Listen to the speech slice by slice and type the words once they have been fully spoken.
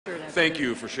Thank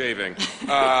you for shaving.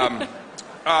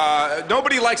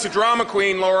 Nobody likes a drama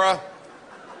queen, Laura.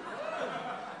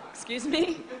 Excuse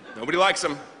me? Nobody likes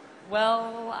them.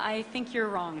 Well, I think you're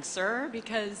wrong, sir,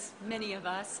 because many of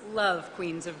us love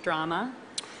queens of drama,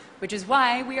 which is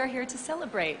why we are here to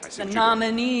celebrate the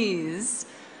nominees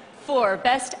for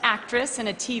Best Actress in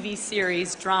a TV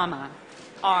Series Drama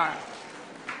are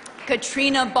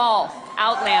Katrina Balfe,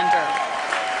 Outlander.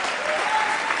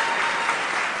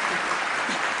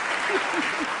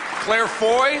 Claire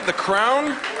Foy, The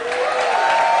Crown.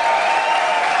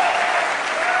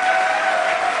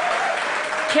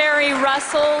 Carrie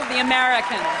Russell, The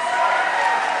Americans.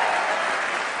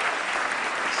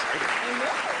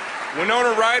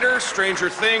 Winona Ryder, Stranger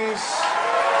Things.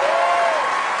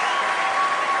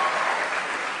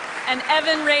 And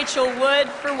Evan Rachel Wood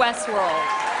for Westworld.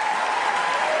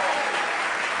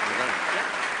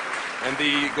 And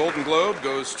the Golden Globe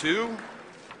goes to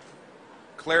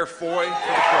Claire Foy for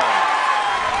The Crown.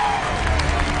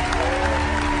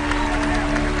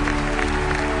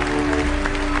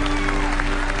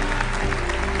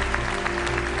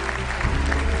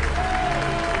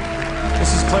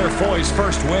 This is Claire Foy's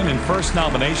first win and first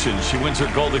nomination. She wins her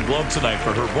Golden Globe tonight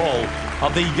for her role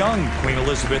of the young Queen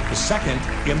Elizabeth II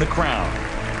in The Crown.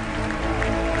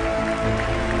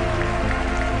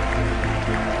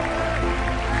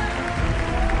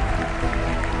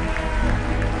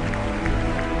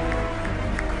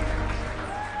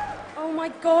 Oh my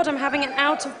God, I'm having an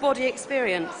out-of-body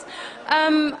experience.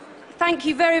 Thank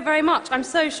you very, very much. I'm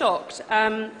so shocked.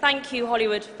 Thank you,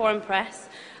 Hollywood Foreign Press.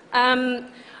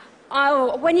 When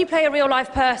you play a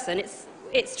real-life person,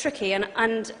 it's tricky,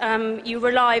 and you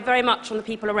rely very much on the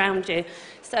people around you.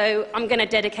 So I'm going to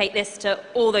dedicate this to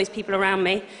all those people around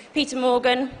me. Peter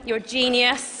Morgan, you're a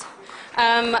genius.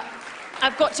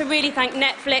 I've got to really thank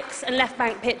Netflix and Left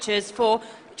Bank Pictures for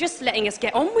just letting us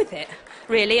get on with it,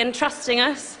 really, and trusting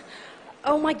us.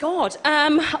 Oh my God,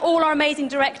 all our amazing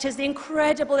directors, the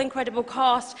incredible, incredible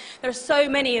cast. There are so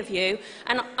many of you,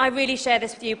 and I really share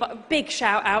this with you, but a big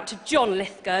shout out to John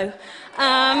Lithgow.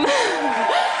 And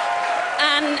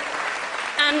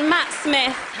Matt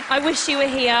Smith, I wish you were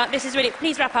here. This is really,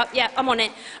 please wrap up, yeah, I'm on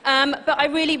it. But I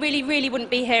really, really, really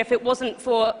wouldn't be here if it wasn't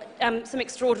for some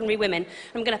extraordinary women.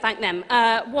 I'm going to thank them.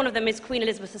 One of them is Queen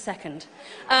Elizabeth II.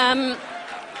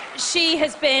 She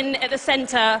has been at the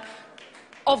centre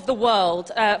of the world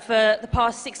for the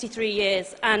past 63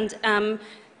 years, and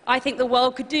I think the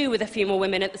world could do with a few more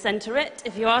women at the centre of it,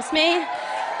 if you ask me.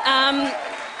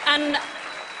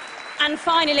 And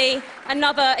finally,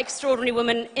 another extraordinary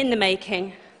woman in the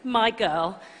making, my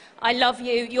girl. I love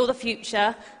you, you're the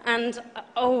future, and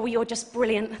oh, you're just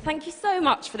brilliant. Thank you so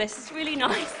much for this, it's really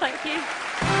nice, thank you.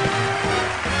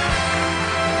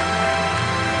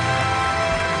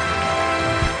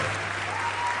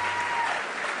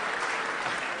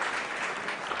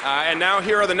 And now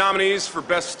here are the nominees for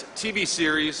Best TV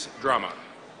Series Drama.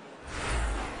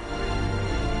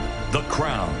 The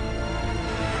Crown,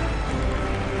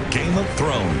 Game of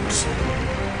Thrones,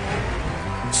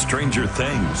 Stranger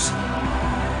Things,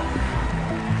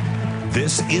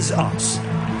 This Is Us,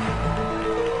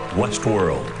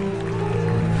 Westworld.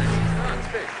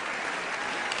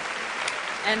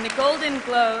 And the Golden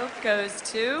Globe goes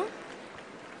to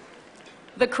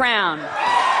The Crown,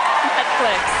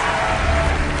 Netflix.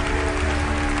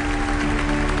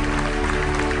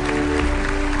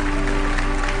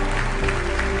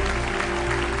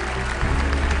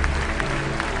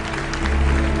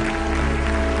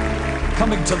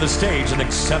 Coming to the stage and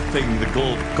accepting the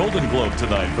Golden Globe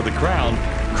tonight for The Crown,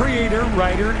 creator,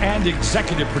 writer, and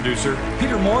executive producer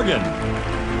Peter Morgan.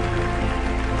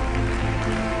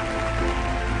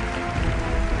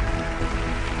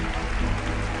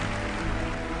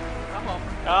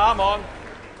 Come on.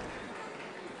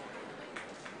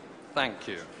 Thank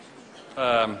you.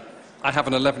 I have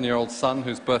an 11-year-old son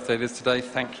whose birthday it is today.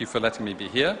 Thank you for letting me be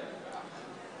here.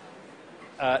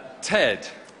 Ted,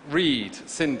 Reed,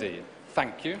 Cindy,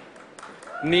 thank you.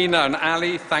 Nina and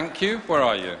Ali, thank you. Where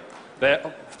are you? There.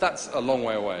 That's a long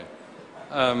way away.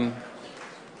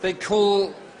 They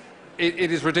call...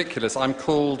 It is ridiculous. I'm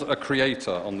called a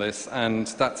creator on this, and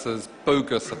that's as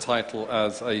bogus a title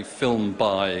as a film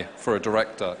buy for a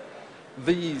director.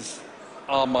 These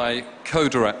are my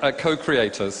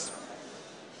co-creators.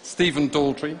 Stephen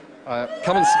Daldry,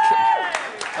 come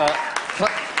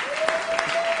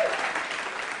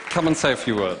and say a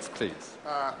few words, please.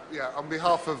 Yeah, on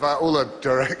behalf of all the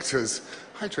directors,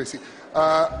 hi Tracy,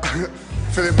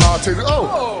 Philip Martin,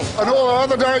 and all our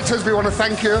other directors, we want to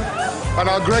thank you, and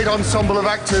our great ensemble of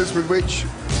actors with which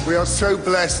we are so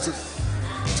blessed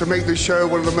to make this show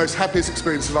one of the most happiest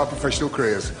experiences of our professional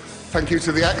careers. Thank you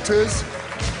to the actors.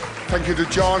 Thank you to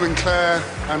John and Claire,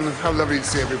 and how lovely to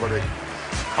see everybody.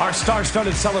 Our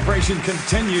star-studded celebration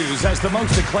continues as the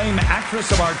most acclaimed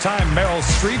actress of our time, Meryl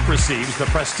Streep, receives the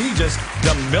prestigious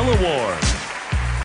DeMille Award.